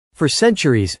For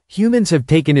centuries, humans have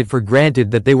taken it for granted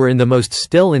that they were in the most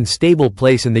still and stable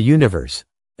place in the universe,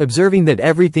 observing that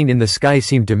everything in the sky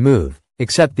seemed to move,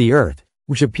 except the Earth,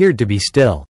 which appeared to be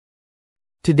still.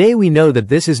 Today we know that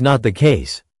this is not the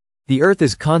case. The Earth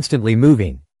is constantly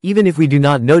moving, even if we do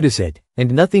not notice it,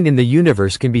 and nothing in the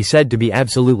universe can be said to be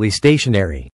absolutely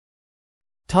stationary.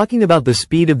 Talking about the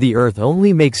speed of the Earth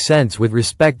only makes sense with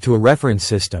respect to a reference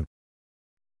system.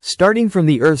 Starting from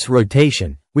the Earth's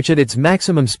rotation, which at its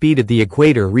maximum speed at the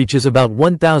equator reaches about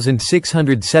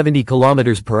 1,670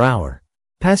 km per hour,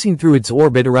 passing through its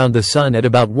orbit around the Sun at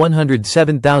about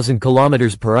 107,000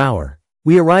 km per hour,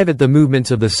 we arrive at the movements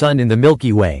of the Sun in the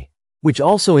Milky Way, which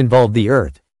also involve the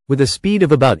Earth, with a speed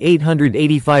of about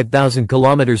 885,000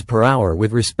 km per hour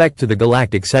with respect to the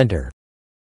galactic center.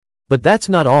 But that's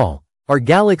not all. Our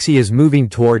galaxy is moving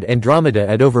toward Andromeda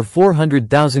at over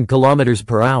 400,000 km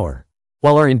per hour,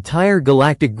 while our entire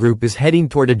galactic group is heading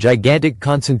toward a gigantic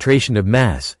concentration of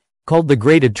mass, called the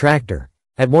Great Attractor,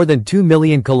 at more than 2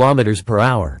 million km per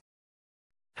hour.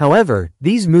 However,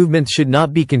 these movements should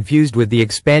not be confused with the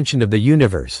expansion of the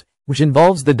universe, which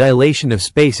involves the dilation of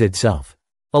space itself,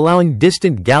 allowing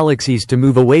distant galaxies to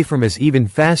move away from us even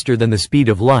faster than the speed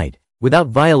of light, without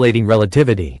violating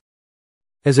relativity.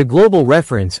 As a global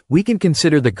reference, we can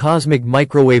consider the cosmic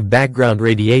microwave background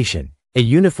radiation, a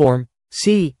uniform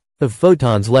sea of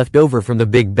photons left over from the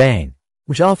Big Bang,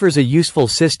 which offers a useful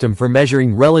system for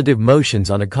measuring relative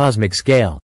motions on a cosmic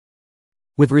scale.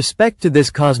 With respect to this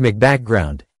cosmic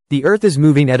background, the Earth is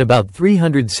moving at about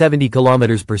 370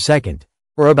 km per second,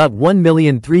 or about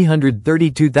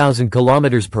 1,332,000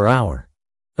 km per hour,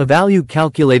 a value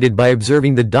calculated by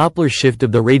observing the Doppler shift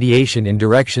of the radiation in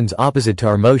directions opposite to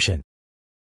our motion.